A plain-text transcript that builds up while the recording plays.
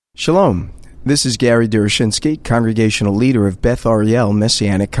Shalom. This is Gary Durashinsky, Congregational Leader of Beth Ariel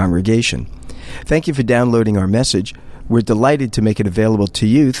Messianic Congregation. Thank you for downloading our message. We're delighted to make it available to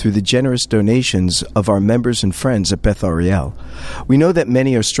you through the generous donations of our members and friends at Beth Ariel. We know that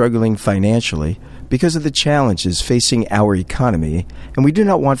many are struggling financially because of the challenges facing our economy, and we do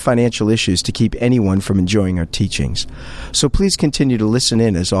not want financial issues to keep anyone from enjoying our teachings. So please continue to listen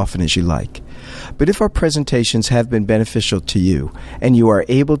in as often as you like. But if our presentations have been beneficial to you, and you are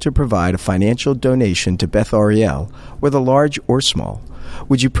able to provide a financial donation to Beth Ariel, whether large or small,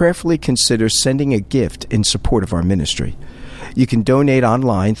 would you prayerfully consider sending a gift in support of our ministry? You can donate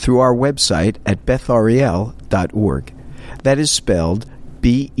online through our website at bethariel.org. That is spelled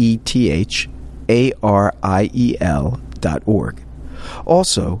BETHARIEL.org.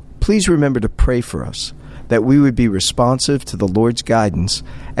 Also, please remember to pray for us, that we would be responsive to the Lord's guidance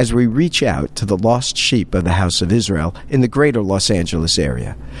as we reach out to the lost sheep of the house of Israel in the greater Los Angeles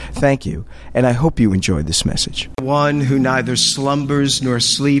area. Thank you, and I hope you enjoyed this message. One who neither slumbers nor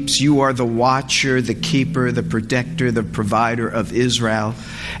sleeps, you are the watcher, the keeper, the protector, the provider of Israel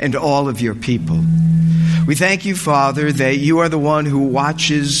and all of your people. We thank you, Father, that you are the one who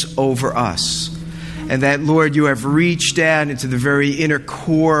watches over us. And that, Lord, you have reached down into the very inner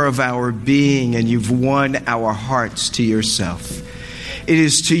core of our being and you've won our hearts to yourself. It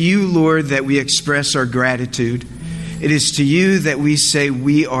is to you, Lord, that we express our gratitude. It is to you that we say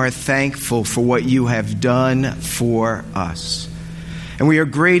we are thankful for what you have done for us. And we are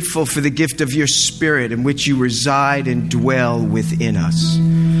grateful for the gift of your Spirit in which you reside and dwell within us.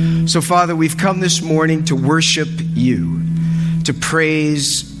 So, Father, we've come this morning to worship you, to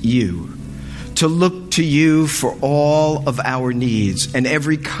praise you, to look to you for all of our needs and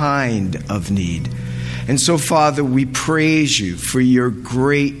every kind of need. And so, Father, we praise you for your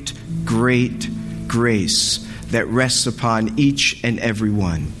great, great grace that rests upon each and every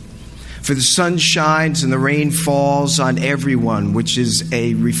one. For the sun shines and the rain falls on everyone, which is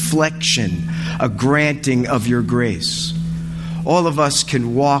a reflection, a granting of your grace. All of us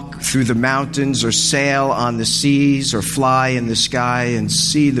can walk through the mountains or sail on the seas or fly in the sky and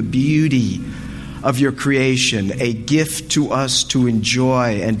see the beauty of your creation, a gift to us to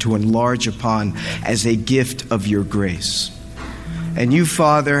enjoy and to enlarge upon as a gift of your grace. And you,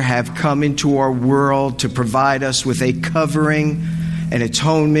 Father, have come into our world to provide us with a covering, an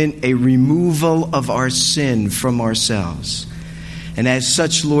atonement, a removal of our sin from ourselves. And as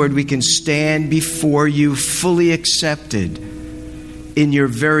such, Lord, we can stand before you fully accepted in your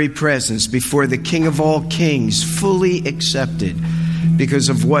very presence, before the King of all kings, fully accepted because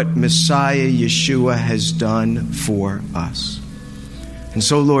of what Messiah Yeshua has done for us. And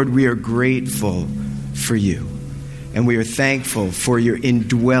so, Lord, we are grateful for you, and we are thankful for your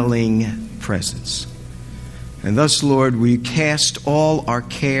indwelling presence. And thus, Lord, we cast all our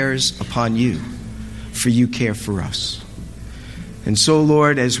cares upon you, for you care for us. And so,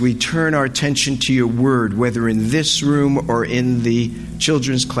 Lord, as we turn our attention to your word, whether in this room or in the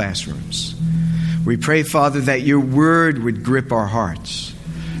children's classrooms, we pray, Father, that your word would grip our hearts,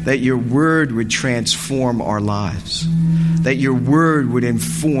 that your word would transform our lives, that your word would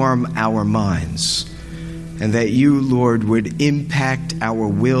inform our minds, and that you, Lord, would impact our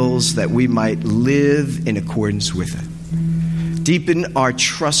wills that we might live in accordance with it. Deepen our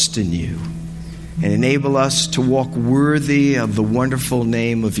trust in you and enable us to walk worthy of the wonderful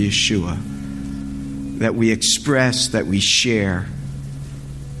name of Yeshua that we express, that we share,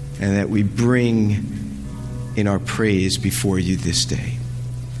 and that we bring in our praise before you this day.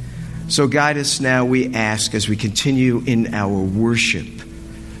 So guide us now, we ask, as we continue in our worship.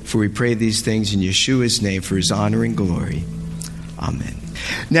 For we pray these things in Yeshua's name for his honor and glory. Amen.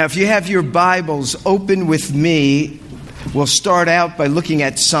 Now, if you have your Bibles open with me, we'll start out by looking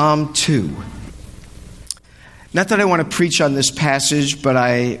at Psalm 2. Not that I want to preach on this passage, but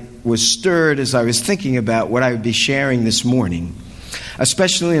I was stirred as I was thinking about what I would be sharing this morning,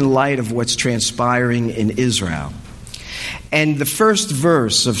 especially in light of what's transpiring in Israel. And the first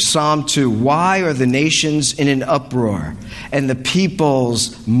verse of Psalm 2, why are the nations in an uproar and the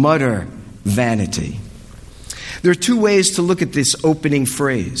peoples mutter vanity? There are two ways to look at this opening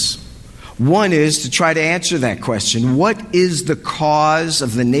phrase. One is to try to answer that question. What is the cause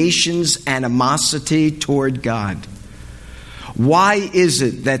of the nation's animosity toward God? Why is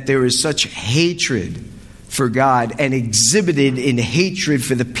it that there is such hatred for God and exhibited in hatred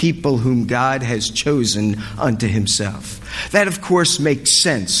for the people whom God has chosen unto himself? That, of course, makes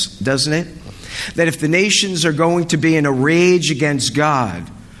sense, doesn't it? That if the nations are going to be in a rage against God,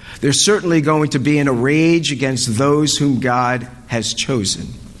 they're certainly going to be in a rage against those whom God has chosen.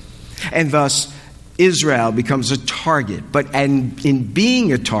 And thus, Israel becomes a target. And in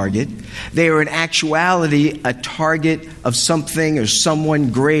being a target, they are in actuality a target of something or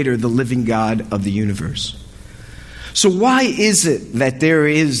someone greater, the living God of the universe. So why is it that there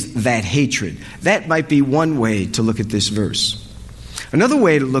is that hatred? That might be one way to look at this verse. Another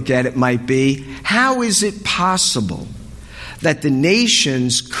way to look at it might be, how is it possible that the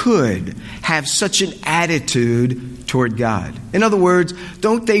nations could have such an attitude toward God? In other words,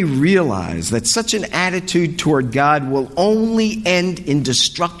 don't they realize that such an attitude toward God will only end in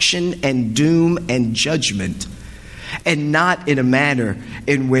destruction and doom and judgment, and not in a manner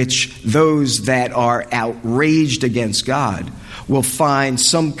in which those that are outraged against God will find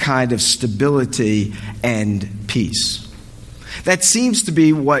some kind of stability and peace? That seems to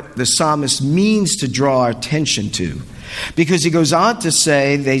be what the psalmist means to draw our attention to. Because he goes on to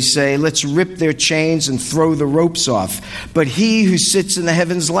say, they say, let's rip their chains and throw the ropes off. But he who sits in the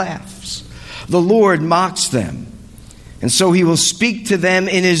heavens laughs. The Lord mocks them. And so he will speak to them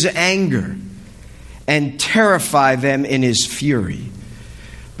in his anger and terrify them in his fury.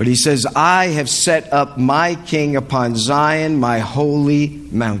 But he says, I have set up my king upon Zion, my holy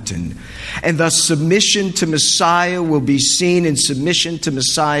mountain. And thus submission to Messiah will be seen in submission to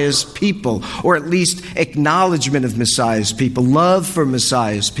Messiah's people, or at least acknowledgement of Messiah's people, love for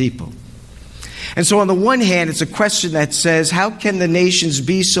Messiah's people. And so on the one hand, it's a question that says, how can the nations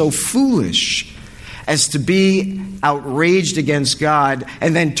be so foolish as to be outraged against God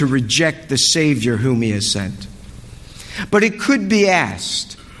and then to reject the Savior whom he has sent? But it could be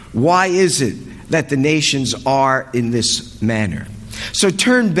asked, why is it that the nations are in this manner? So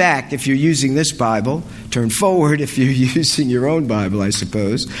turn back if you're using this Bible. Turn forward if you're using your own Bible, I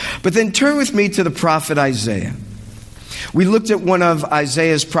suppose. But then turn with me to the prophet Isaiah. We looked at one of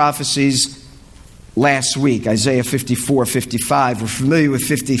Isaiah's prophecies last week, Isaiah 54:55. We're familiar with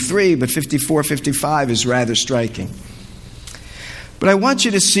 53, but 54:55 is rather striking. But I want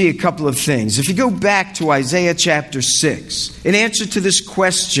you to see a couple of things. If you go back to Isaiah chapter 6, in answer to this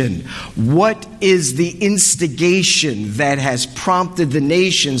question, what is the instigation that has prompted the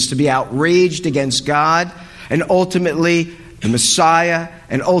nations to be outraged against God and ultimately the Messiah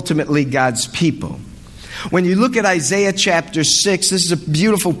and ultimately God's people? When you look at Isaiah chapter 6, this is a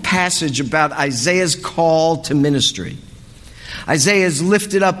beautiful passage about Isaiah's call to ministry. Isaiah is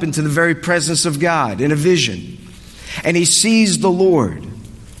lifted up into the very presence of God in a vision. And he sees the Lord.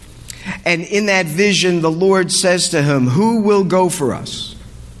 And in that vision, the Lord says to him, who will go for us?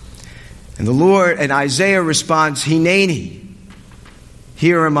 And Isaiah responds, Hineni,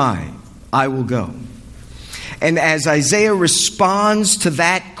 here am I will go. And as Isaiah responds to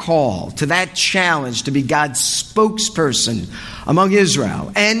that call, to that challenge to be God's spokesperson among Israel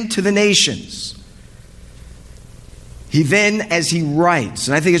and to the nations, he then, as he writes,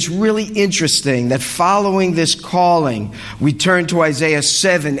 and I think it's really interesting that following this calling, we turn to Isaiah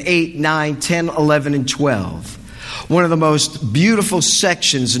 7, 8, 9, 10, 11, and 12. One of the most beautiful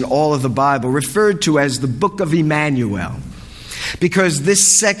sections in all of the Bible, referred to as the Book of Emmanuel, because this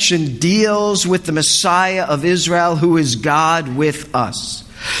section deals with the Messiah of Israel, who is God with us.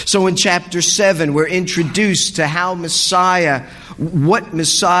 So in chapter 7, we're introduced to how Messiah,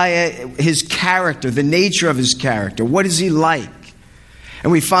 his character, the nature of his character, what is he like?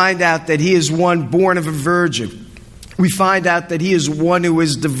 And we find out that he is one born of a virgin. We find out that he is one who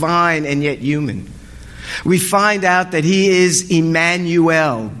is divine and yet human. We find out that he is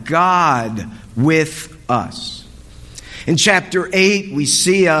Emmanuel, God with us. In chapter 8, we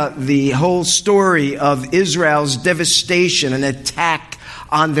see the whole story of Israel's devastation and attack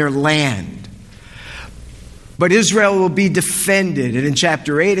on their land. But Israel will be defended. And in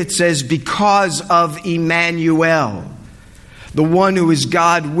chapter 8 it says, because of Emmanuel, the one who is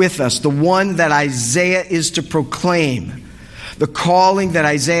God with us, the one that Isaiah is to proclaim. The calling that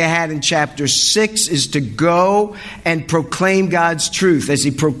Isaiah had in chapter 6 is to go and proclaim God's truth. As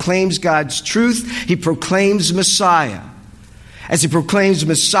he proclaims God's truth, he proclaims Messiah. As he proclaims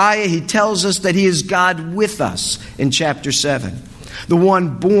Messiah, he tells us that he is God with us in chapter 7. The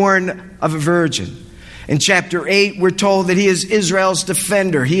one born of a virgin. In chapter 8, we're told that he is Israel's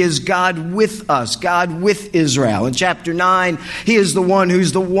defender. He is God with us, God with Israel. In chapter 9, he is the one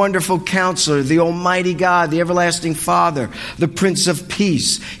who's the wonderful counselor, the almighty God, the everlasting Father, the Prince of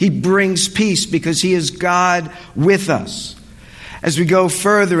Peace. He brings peace because he is God with us. As we go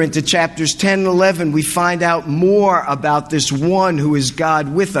further into chapters 10 and 11, we find out more about this one who is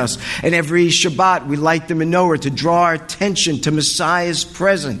God with us. And every Shabbat, we light the menorah to draw our attention to Messiah's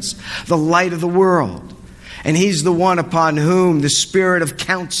presence, the light of the world. And he's the one upon whom the spirit of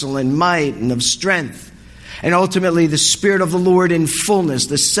counsel and might and of strength And ultimately, the Spirit of the Lord in fullness,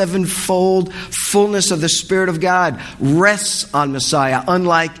 the sevenfold fullness of the Spirit of God, rests on Messiah,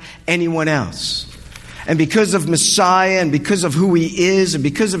 unlike anyone else. And because of Messiah, and because of who he is, and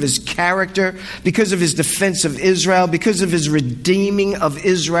because of his character, because of his defense of Israel, because of his redeeming of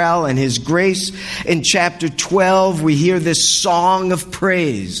Israel and his grace, in chapter 12, we hear this song of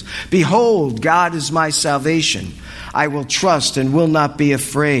praise. Behold, God is my salvation. I will trust and will not be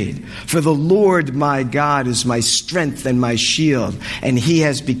afraid. For the Lord my God is my strength and my shield, and he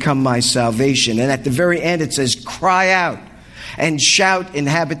has become my salvation. And at the very end it says, cry out and shout,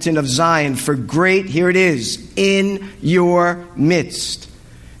 inhabitant of Zion, for great, here it is, in your midst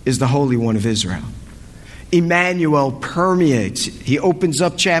is the Holy One of Israel. Emmanuel permeates. He opens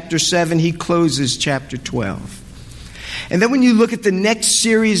up chapter 7, he closes chapter 12. And then when you look at the next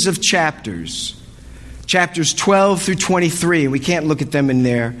series of chapters 12 through 23, and we can't look at them in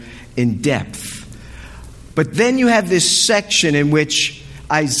there in depth. But then you have this section in which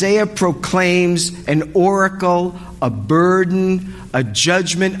Isaiah proclaims an oracle, a burden, a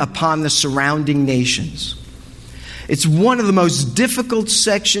judgment upon the surrounding nations. It's one of the most difficult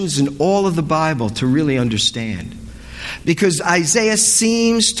sections in all of the Bible to really understand, because Isaiah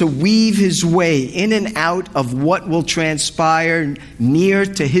seems to weave his way in and out of what will transpire near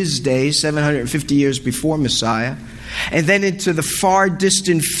to his day, 750 years before Messiah, and then into the far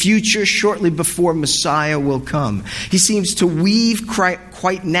distant future shortly before Messiah will come. He seems to weave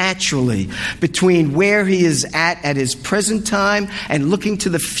quite naturally between where he is at his present time and looking to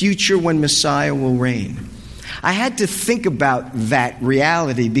the future when Messiah will reign. I had to think about that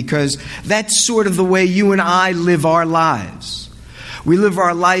reality because that's sort of the way you and I live our lives. We live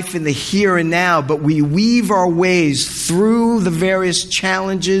our life in the here and now, but we weave our ways through the various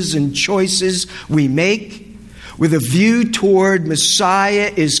challenges and choices we make with a view toward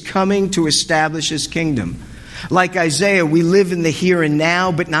Messiah is coming to establish his kingdom. Like Isaiah, we live in the here and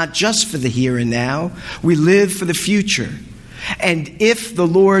now, but not just for the here and now. We live for the future. And if the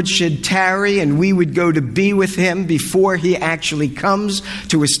Lord should tarry and we would go to be with him before he actually comes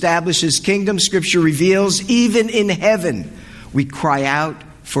to establish his kingdom, Scripture reveals, even in heaven, we cry out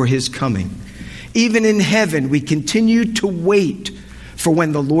for his coming. Even in heaven, we continue to wait for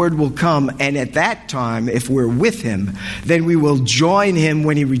when the Lord will come. And at that time, if we're with him, then we will join him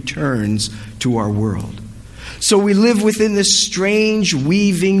when he returns to our world. So we live within this strange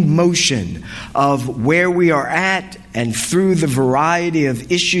weaving motion of where we are at and through the variety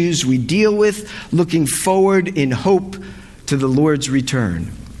of issues we deal with, looking forward in hope to the Lord's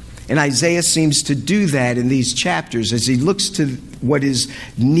return. And Isaiah seems to do that in these chapters as he looks to what is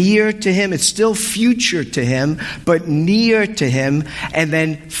near to him. It's still future to him, but near to him, and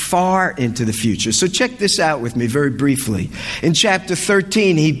then far into the future. So check this out with me very briefly. In chapter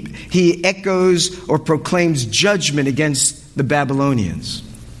 13, he echoes or proclaims judgment against the Babylonians.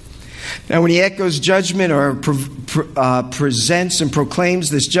 Now, when he echoes judgment or presents and proclaims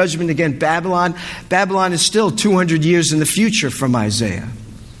this judgment against Babylon, Babylon is still 200 years in the future from Isaiah.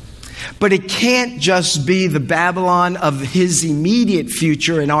 But it can't just be the Babylon of his immediate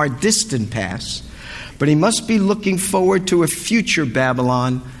future and our distant past, but he must be looking forward to a future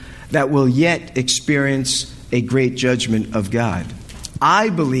Babylon that will yet experience a great judgment of God. I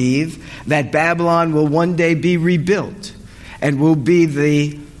believe that Babylon will one day be rebuilt and will be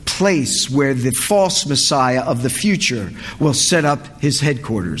the place where the false Messiah of the future will set up his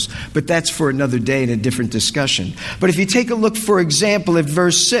headquarters. But that's for another day and a different discussion. But if you take a look, for example, at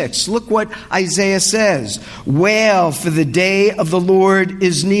verse 6, look what Isaiah says. Wail, for the day of the Lord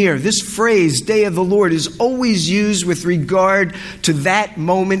is near. This phrase, day of the Lord, is always used with regard to that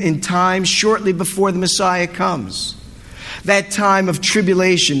moment in time shortly before the Messiah comes. That time of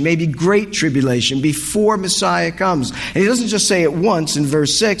tribulation, maybe great tribulation, before Messiah comes. And he doesn't just say it once in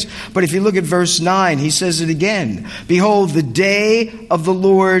verse 6, but if you look at verse 9, he says it again. Behold, the day of the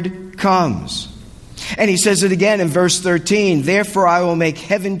Lord comes. And he says it again in verse 13. Therefore I will make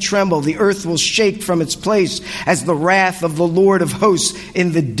heaven tremble, the earth will shake from its place as the wrath of the Lord of hosts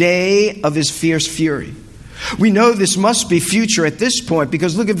in the day of his fierce fury. We know this must be future at this point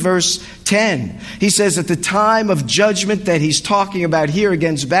because look at verse 10. He says at the time of judgment that he's talking about here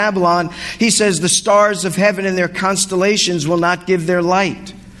against Babylon, he says the stars of heaven and their constellations will not give their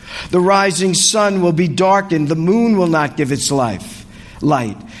light. The rising sun will be darkened. The moon will not give its light.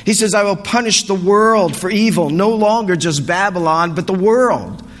 He says, I will punish the world for evil, no longer just Babylon, but the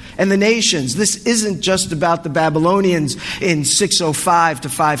world and the nations. This isn't just about the Babylonians in 605 to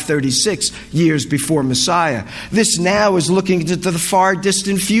 536 years before Messiah. This now is looking to the far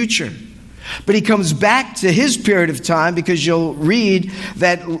distant future. But he comes back to his period of time, because you'll read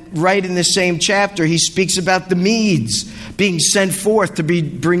that right in the same chapter, he speaks about the Medes being sent forth to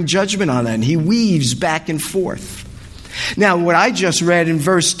bring judgment on that. And he weaves back and forth. Now, what I just read in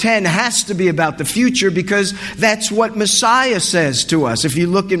verse 10 has to be about the future, because that's what Messiah says to us. If you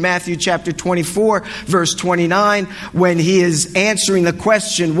look in Matthew chapter 24, verse 29, when he is answering the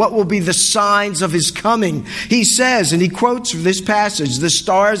question, what will be the signs of his coming? He says, and he quotes from this passage, the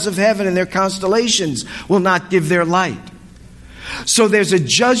stars of heaven and their constellations will not give their light. So there's a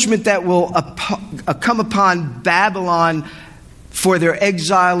judgment that will come upon Babylon for their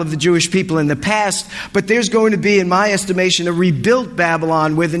exile of the Jewish people in the past. But there's going to be, in my estimation, a rebuilt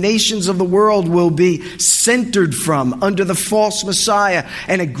Babylon where the nations of the world will be centered from under the false Messiah,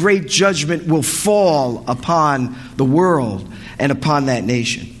 and a great judgment will fall upon the world and upon that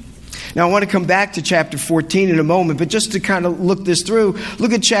nation. Now, I want to come back to chapter 14 in a moment, but just to kind of look this through,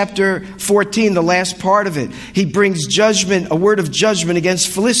 look at chapter 14, the last part of it. He brings judgment, a word of judgment against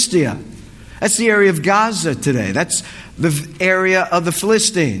Philistia. That's the area of Gaza today. That's the area of the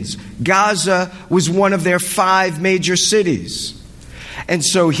Philistines. Gaza was one of their 5 major cities. And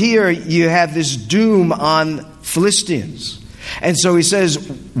so here you have this doom on Philistines. And so he says,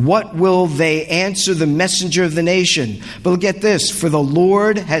 what will they answer the messenger of the nation? But look at this. For the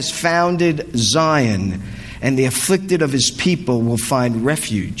Lord has founded Zion, and the afflicted of his people will find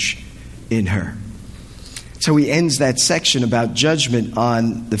refuge in her. So he ends that section about judgment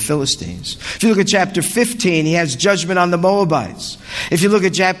on the Philistines. If you look at chapter 15, he has judgment on the Moabites. If you look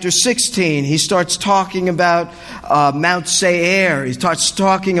at chapter 16, he starts talking about Mount Seir. He starts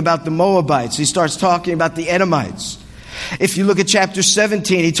talking about the Moabites. He starts talking about the Edomites. If you look at chapter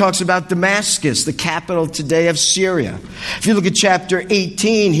 17, he talks about Damascus, the capital today of Syria. If you look at chapter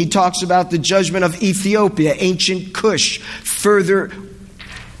 18, he talks about the judgment of Ethiopia, ancient Cush, further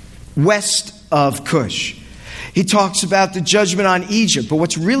west of Cush. He talks about the judgment on Egypt. But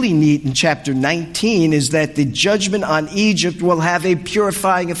what's really neat in chapter 19 is that the judgment on Egypt will have a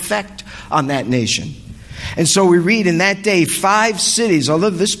purifying effect on that nation. And so we read in that day 5 cities, I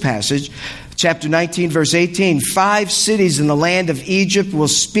love this passage, chapter 19, verse 18, 5 cities in the land of Egypt will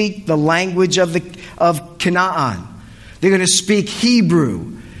speak the language of Canaan. They're going to speak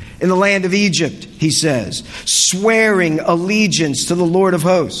Hebrew in the land of Egypt, he says, swearing allegiance to the Lord of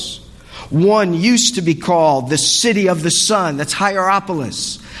hosts. One used to be called the city of the sun. That's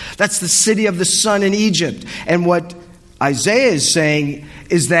Hierapolis. That's the city of the sun in Egypt. And what Isaiah is saying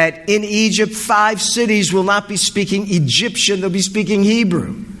is that in Egypt, 5 cities will not be speaking Egyptian. They'll be speaking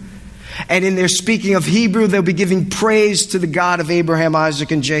Hebrew. And in their speaking of Hebrew, they'll be giving praise to the God of Abraham,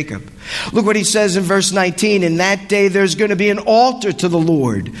 Isaac, and Jacob. Look what he says in verse 19. In that day, there's going to be an altar to the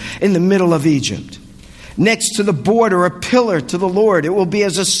Lord in the middle of Egypt. Next to the border, a pillar to the Lord. It will be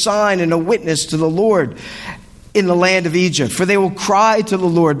as a sign and a witness to the Lord in the land of Egypt. For they will cry to the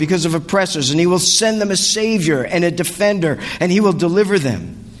Lord because of oppressors, and he will send them a savior and a defender, and he will deliver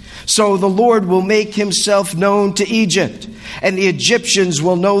them. So the Lord will make himself known to Egypt, and the Egyptians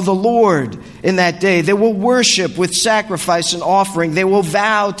will know the Lord in that day. They will worship with sacrifice and offering. They will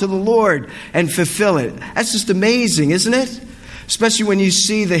vow to the Lord and fulfill it. That's just amazing, isn't it? Especially when you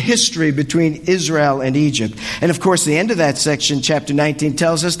see the history between Israel and Egypt. And of course, the end of that section, chapter 19,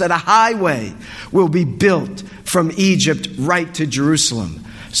 tells us that a highway will be built from Egypt right to Jerusalem,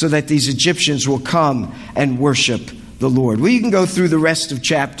 so that these Egyptians will come and worship the Lord. Well, you can go through the rest of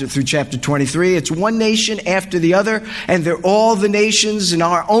chapter 23. It's one nation after the other, and they're all the nations in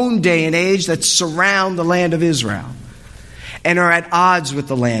our own day and age that surround the land of Israel and are at odds with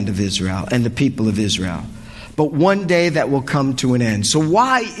the land of Israel and the people of Israel. But one day that will come to an end. So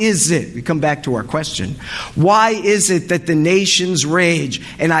why is it, we come back to our question, why is it that the nations rage?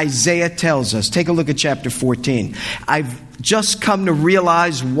 And Isaiah tells us, take a look at chapter 14. I've just come to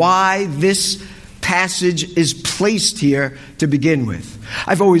realize why this passage is placed here to begin with.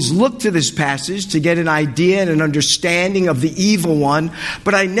 I've always looked to this passage to get an idea and an understanding of the evil one,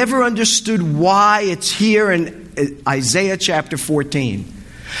 but I never understood why it's here in Isaiah chapter 14.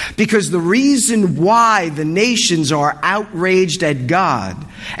 Because the reason why the nations are outraged at God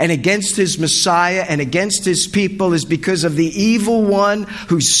and against his Messiah and against his people is because of the evil one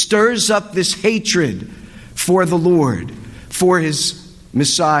who stirs up this hatred for the Lord, for his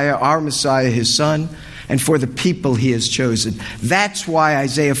Messiah, our Messiah, his Son, and for the people he has chosen. That's why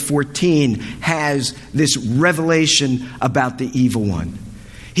Isaiah 14 has this revelation about the evil one.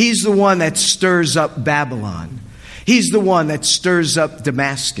 He's the one that stirs up Babylon. He's the one that stirs up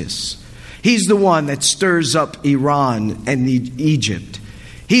Damascus. He's the one that stirs up Iran and Egypt.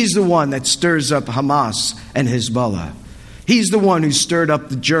 He's the one that stirs up Hamas and Hezbollah. He's the one who stirred up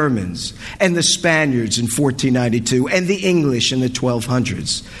the Germans and the Spaniards in 1492 and the English in the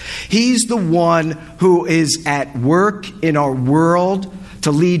 1200s. He's the one who is at work in our world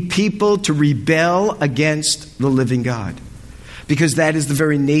to lead people to rebel against the living God, because that is the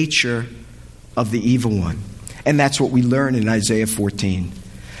very nature of the evil one. And that's what we learn in Isaiah 14.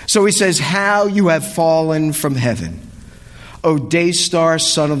 So he says, how you have fallen from heaven, O day star,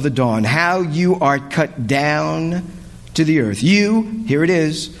 son of the dawn, how you are cut down to the earth. You, here it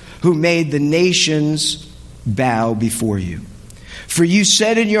is, who made the nations bow before you. For you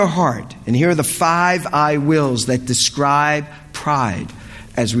said in your heart, and here are the 5 I wills that describe pride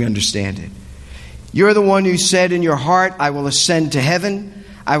as we understand it. You're the one who said in your heart, I will ascend to heaven.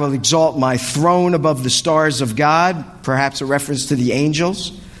 I will exalt my throne above the stars of God, perhaps a reference to the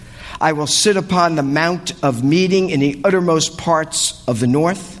angels. I will sit upon the mount of meeting in the uttermost parts of the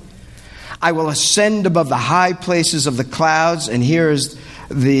north. I will ascend above the high places of the clouds. And here is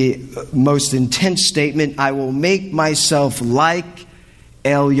the most intense statement. I will make myself like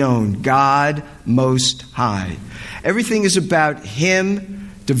Elyon, God Most High. Everything is about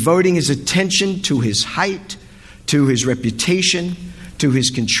him devoting his attention to his height, to his reputation, to his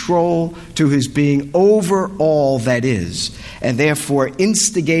control, to his being over all that is, and therefore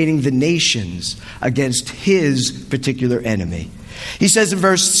instigating the nations against his particular enemy. He says in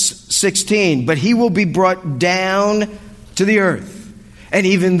verse 16, but he will be brought down to the earth and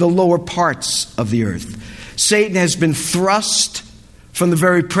even the lower parts of the earth. Satan has been thrust from the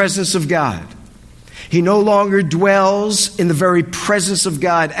very presence of God. He no longer dwells in the very presence of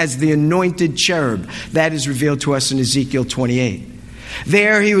God as the anointed cherub. That is revealed to us in Ezekiel 28.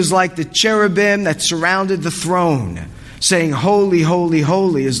 There he was like the cherubim that surrounded the throne, saying, holy, holy,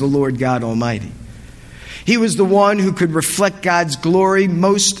 holy is the Lord God Almighty. He was the one who could reflect God's glory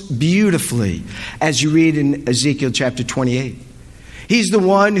most beautifully, as you read in Ezekiel chapter 28. He's the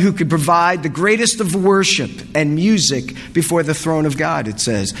one who could provide the greatest of worship and music before the throne of God, it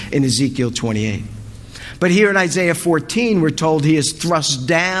says in Ezekiel 28. But here in Isaiah 14, we're told he is thrust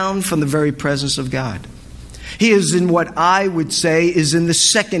down from the very presence of God. He is in what I would say is in the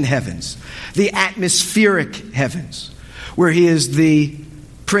second heavens, the atmospheric heavens, where he is the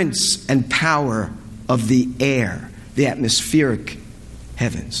prince and power of the air, the atmospheric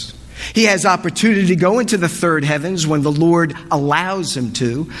heavens. He has opportunity to go into the third heavens when the Lord allows him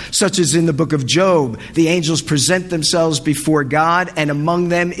to, such as in the book of Job. The angels present themselves before God, and among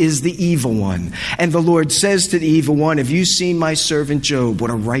them is the evil one. And the Lord says to the evil one, have you seen my servant Job?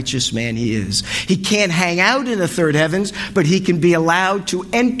 What a righteous man he is. He can't hang out in the third heavens, but he can be allowed to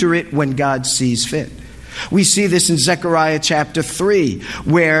enter it when God sees fit. We see this in Zechariah chapter 3,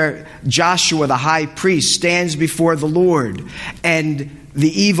 where Joshua, the high priest, stands before the Lord, and the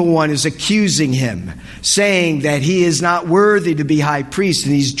evil one is accusing him, saying that he is not worthy to be high priest,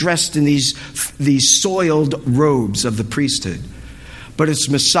 and he's dressed in these soiled robes of the priesthood. But it's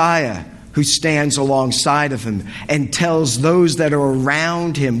Messiah who stands alongside of him and tells those that are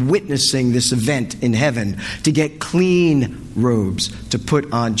around him witnessing this event in heaven to get clean robes to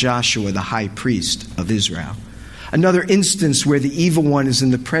put on Joshua, the high priest of Israel. Another instance where the evil one is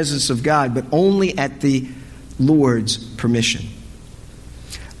in the presence of God, but only at the Lord's permission.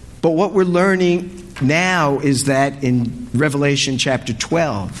 But what we're learning now is that in Revelation chapter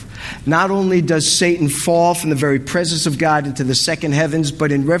 12, not only does Satan fall from the very presence of God into the second heavens,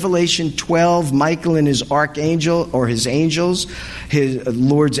 but in Revelation 12, Michael and his archangel, or his angels, his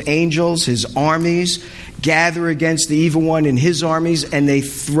Lord's angels, his armies, gather against the evil one and his armies, and they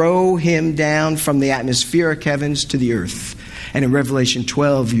throw him down from the atmospheric heavens to the earth. And in Revelation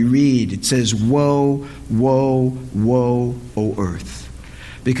 12, you read, it says, woe, woe, woe, O earth.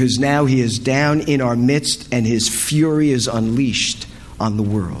 Because now he is down in our midst and his fury is unleashed on the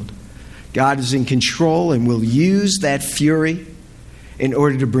world. God is in control and will use that fury in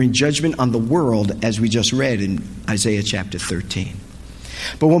order to bring judgment on the world, as we just read in Isaiah chapter 13.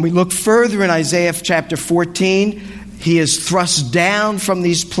 But when we look further in Isaiah chapter 14, he is thrust down from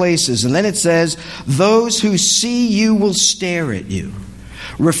these places. And then it says, those who see you will stare at you,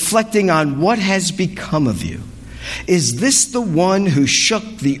 reflecting on what has become of you. Is this the one who shook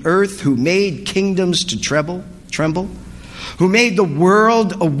the earth, who made kingdoms to tremble, who made the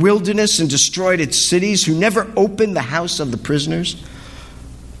world a wilderness and destroyed its cities, who never opened the house of the prisoners?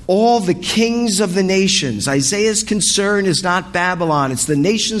 All the kings of the nations. Isaiah's concern is not Babylon, it's the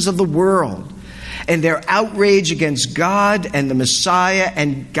nations of the world and their outrage against God and the Messiah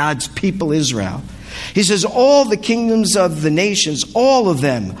and God's people Israel. He says, all the kingdoms of the nations, all of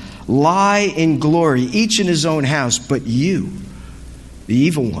them lie in glory, each in his own house, but you, the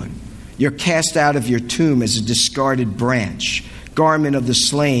evil one, You're cast out of your tomb as a discarded branch, garment of the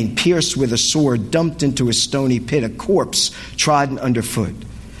slain, pierced with a sword, dumped into a stony pit, a corpse trodden underfoot.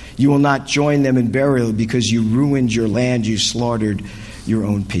 You will not join them in burial because you ruined your land, you slaughtered your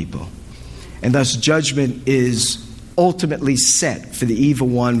own people. And thus judgment is ultimately set for the evil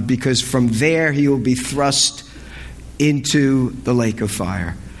one, because from there he will be thrust into the lake of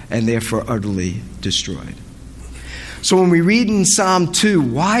fire and therefore utterly destroyed. So when we read in Psalm 2,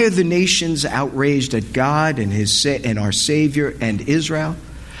 why are the nations outraged at God and our Savior and Israel?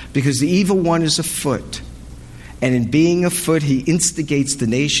 Because the evil one is afoot. And in being afoot, he instigates the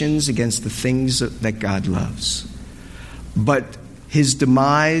nations against the things that God loves. But his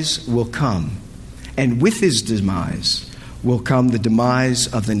demise will come. And with his demise will come the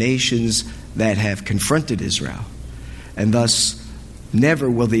demise of the nations that have confronted Israel. And thus,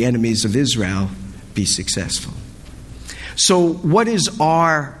 never will the enemies of Israel be successful. So what is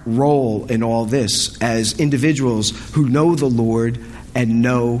our role in all this as individuals who know the Lord and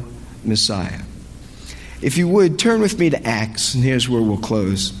know Messiah? If you would, turn with me to Acts, and here's where we'll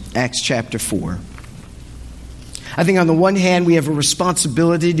close. Acts chapter 4. I think on the one hand, we have a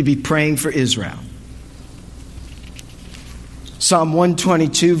responsibility to be praying for Israel. Psalm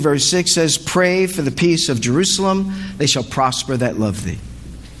 122 verse 6 says, "Pray for the peace of Jerusalem, they shall prosper that love thee."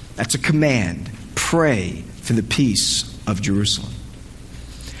 That's a command. Pray for the peace of Jerusalem.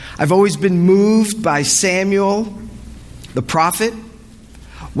 I've always been moved by Samuel, the prophet,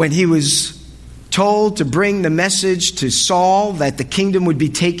 when he was told to bring the message to Saul that the kingdom would be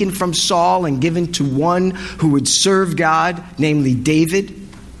taken from Saul and given to one who would serve God, namely David.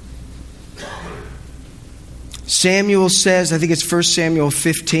 Samuel says, I think it's 1 Samuel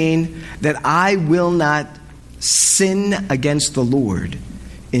 15, that I will not sin against the Lord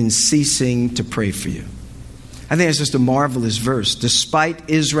in ceasing to pray for you. I think it's just a marvelous verse. Despite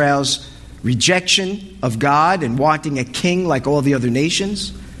Israel's rejection of God and wanting a king like all the other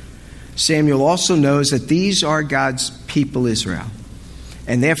nations, Samuel also knows that these are God's people, Israel.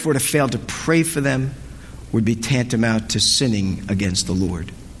 And therefore to fail to pray for them would be tantamount to sinning against the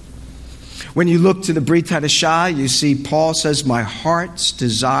Lord. When you look to the Brit Hadashah, you see Paul says, my heart's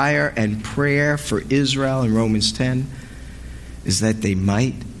desire and prayer for Israel in Romans 10 is that they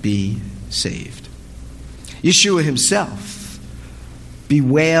might be saved. Yeshua himself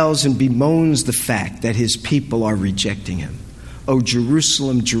bewails and bemoans the fact that his people are rejecting him. Oh,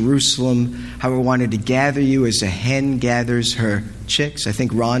 Jerusalem, Jerusalem, how I wanted to gather you as a hen gathers her chicks. I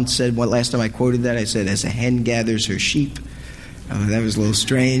think Ron said, last time I quoted that, I said, as a hen gathers her sheep. Oh, that was a little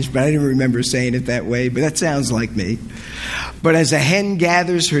strange, but I didn't remember saying it that way, but that sounds like me. But as a hen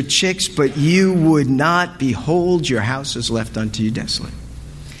gathers her chicks, but you would not, behold, your house is left unto you desolate.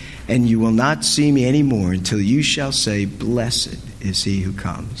 And you will not see me any more until you shall say, blessed is he who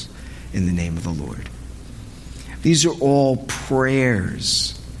comes in the name of the Lord. These are all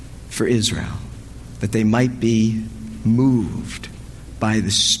prayers for Israel, that they might be moved by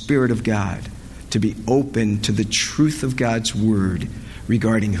the Spirit of God to be open to the truth of God's word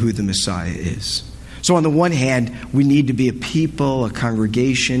regarding who the Messiah is. So on the one hand, we need to be a people, a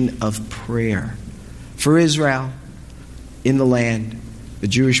congregation of prayer for Israel in the land, the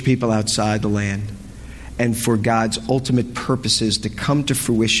Jewish people outside the land, and for God's ultimate purposes to come to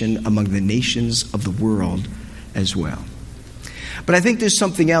fruition among the nations of the world as well. But I think there's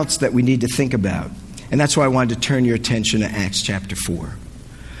something else that we need to think about, and that's why I wanted to turn your attention to Acts chapter 4.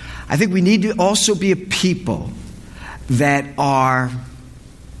 I think we need to also be a people that are,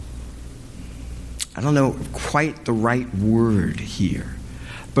 I don't know quite the right word here,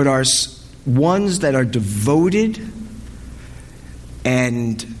 but are ones that are devoted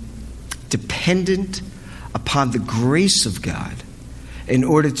and dependent upon the grace of God in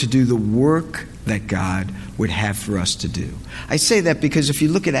order to do the work that God would have for us to do. I say that because if you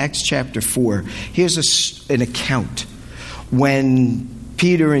look at Acts chapter 4, here's an account when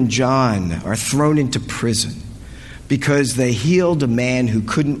Peter and John are thrown into prison because they healed a man who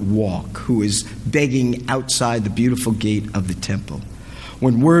couldn't walk, who was begging outside the beautiful gate of the temple.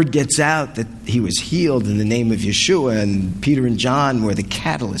 When word gets out that he was healed in the name of Yeshua, and Peter and John were the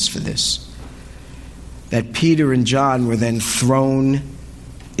catalyst for this, that Peter and John were then thrown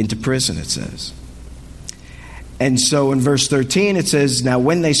into prison, it says. And so in verse 13 it says, now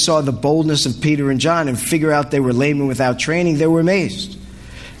when they saw the boldness of Peter and John and figure out they were laymen without training, they were amazed.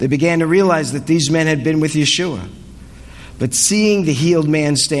 They began to realize that these men had been with Yeshua. But seeing the healed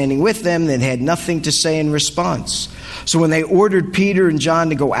man standing with them, they had nothing to say in response. So when they ordered Peter and John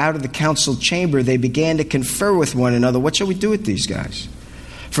to go out of the council chamber, they began to confer with one another, what shall we do with these guys?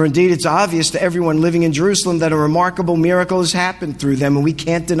 For indeed it's obvious to everyone living in Jerusalem that a remarkable miracle has happened through them, and we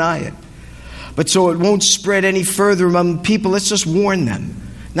can't deny it. But so it won't spread any further among people, let's just warn them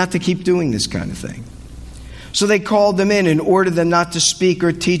not to keep doing this kind of thing. So they called them in and ordered them not to speak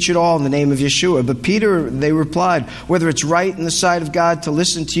or teach at all in the name of Yeshua. But Peter, they replied, whether it's right in the sight of God to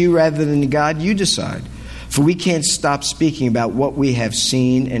listen to you rather than to God, you decide. For we can't stop speaking about what we have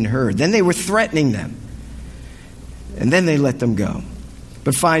seen and heard. Then they were threatening them. And then they let them go.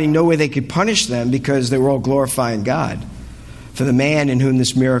 But finding no way they could punish them because they were all glorifying God. For the man in whom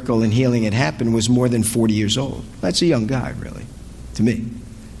this miracle and healing had happened was more than 40 years old. That's a young guy, really, to me.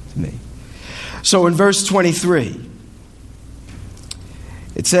 So in verse 23,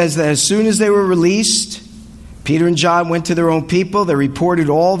 it says that as soon as they were released, Peter and John went to their own people. They reported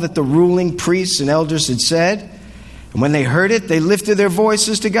all that the ruling priests and elders had said. And when they heard it, they lifted their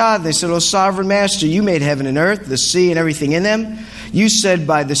voices to God. They said, O sovereign master, you made heaven and earth, the sea and everything in them. You said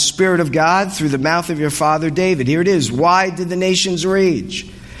by the Spirit of God through the mouth of your father David. Here it is. Why did the nations rage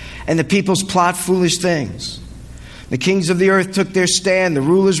and the peoples plot foolish things? The kings of the earth took their stand. The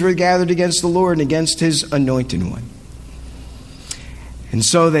rulers were gathered against the Lord and against his anointed one. And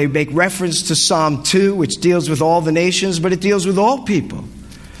so they make reference to Psalm 2, which deals with all the nations, but it deals with all people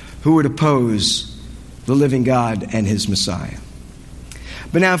who would oppose the living God and his Messiah.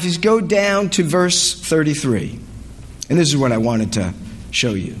 But now if you go down to verse 33, and this is what I wanted to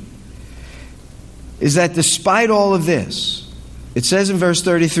show you, is that despite all of this, it says in verse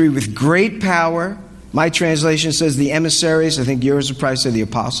 33, with great power, my translation says the emissaries, I think yours would probably say the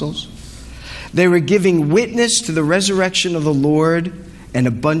apostles, they were giving witness to the resurrection of the Lord, and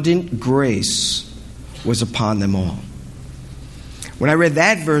abundant grace was upon them all. When I read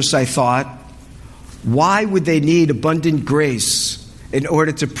that verse, I thought, why would they need abundant grace in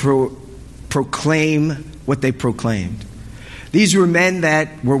order to proclaim what they proclaimed? These were men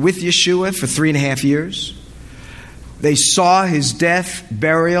that were with Yeshua for 3.5 years. They saw his death,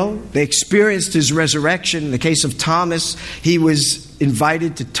 burial. They experienced his resurrection. In the case of Thomas, he was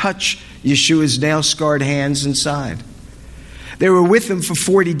invited to touch Yeshua's nail-scarred hands and side. They were with him for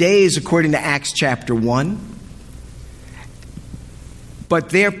 40 days, according to Acts chapter 1.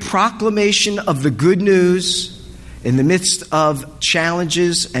 But their proclamation of the good news in the midst of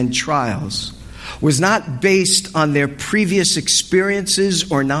challenges and trials was not based on their previous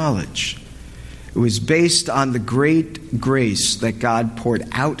experiences or knowledge. It was based on the great grace that God poured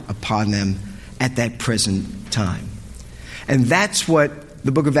out upon them at that present time. And that's what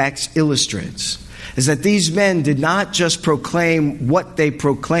the book of Acts illustrates, is that these men did not just proclaim what they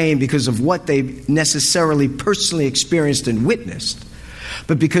proclaimed because of what they necessarily personally experienced and witnessed,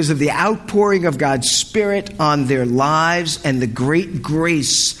 but because of the outpouring of God's Spirit on their lives and the great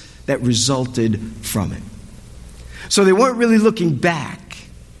grace that resulted from it. So they weren't really looking back.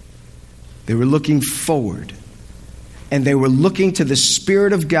 They were looking forward. And they were looking to the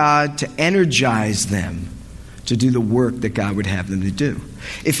Spirit of God to energize them to do the work that God would have them to do.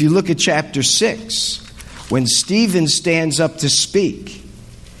 If you look at chapter 6, when Stephen stands up to speak,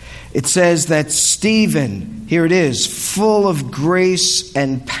 it says that Stephen, here it is, full of grace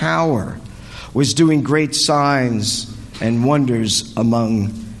and power, was doing great signs and wonders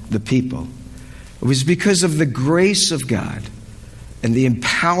among the people. It was because of the grace of God and the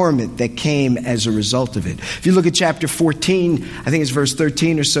empowerment that came as a result of it. If you look at chapter 14, I think it's verse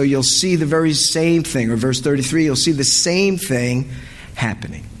 13 or so, you'll see the very same thing, or verse 33, you'll see the same thing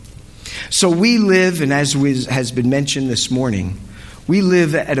happening. So we live, and as has been mentioned this morning, we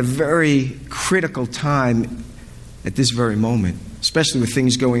live at a very critical time at this very moment, especially with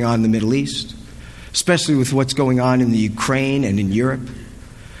things going on in the Middle East, especially with what's going on in the Ukraine and in Europe,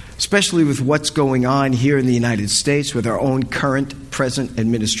 especially with what's going on here in the United States with our own current, present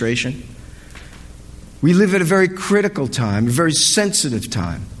administration. We live at a very critical time, a very sensitive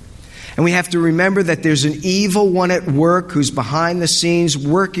time. And we have to remember that there's an evil one at work who's behind the scenes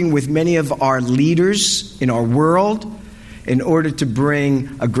working with many of our leaders in our world in order to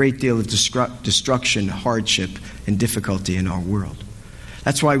bring a great deal of destruction, hardship, and difficulty in our world.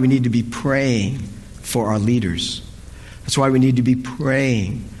 That's why we need to be praying for our leaders. That's why we need to be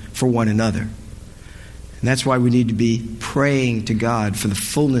praying for one another. And that's why we need to be praying to God for the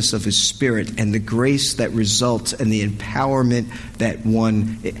fullness of His Spirit and the grace that results and the empowerment that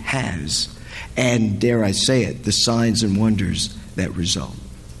one has. And, dare I say it, the signs and wonders that result.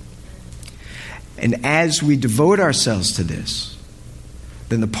 And as we devote ourselves to this,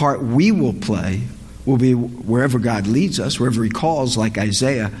 then the part we will play will be wherever God leads us, wherever He calls, like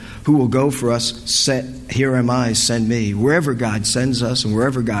Isaiah, who will go for us, here am I, send me, wherever God sends us and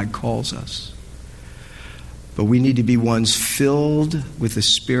wherever God calls us. But we need to be ones filled with the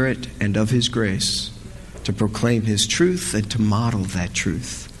Spirit and of His grace to proclaim His truth and to model that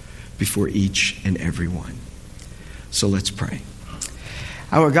truth before each and every one. So let's pray.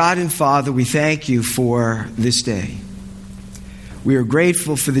 Our God and Father, we thank you for this day. We are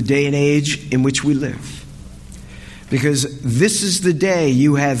grateful for the day and age in which we live, because this is the day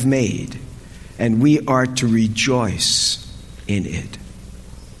you have made, and we are to rejoice in it.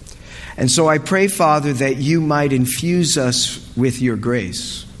 And so I pray, Father, that you might infuse us with your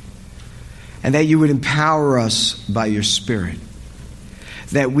grace, and that you would empower us by your Spirit,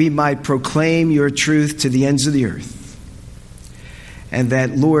 that we might proclaim your truth to the ends of the earth. And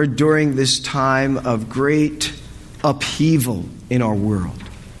that, Lord, during this time of great upheaval in our world,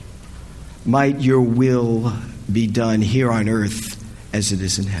 might your will be done here on earth as it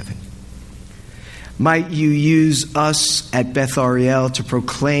is in heaven. Might you use us at Beth Ariel to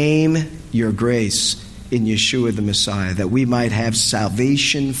proclaim your grace in Yeshua the Messiah, that we might have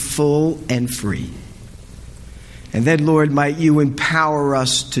salvation full and free. And then, Lord, might you empower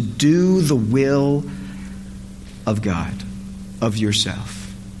us to do the will of God, of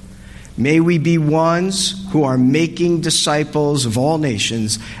yourself. May we be ones who are making disciples of all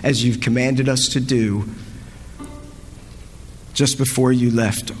nations, as you've commanded us to do just before you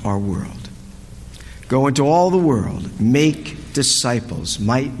left our world. Go into all the world, make disciples.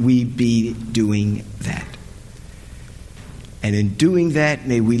 Might we be doing that? And in doing that,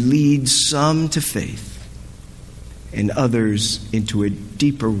 may we lead some to faith and others into a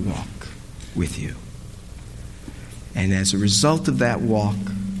deeper walk with you. And as a result of that walk,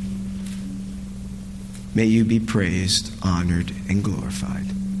 may you be praised, honored, and glorified.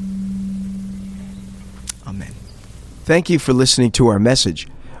 Amen. Thank you for listening to our message.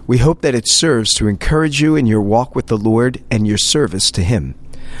 We hope that it serves to encourage you in your walk with the Lord and your service to Him.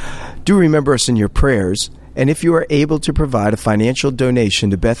 Do remember us in your prayers, and if you are able to provide a financial donation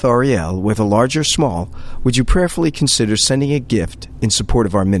to Beth Ariel, whether large or small, would you prayerfully consider sending a gift in support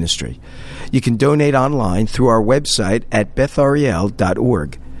of our ministry? You can donate online through our website at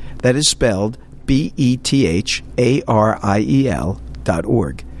bethariel.org. That is spelled BETHARIEL.org.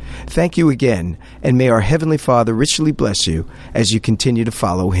 Thank you again, and may our Heavenly Father richly bless you as you continue to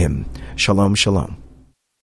follow Him. Shalom, shalom.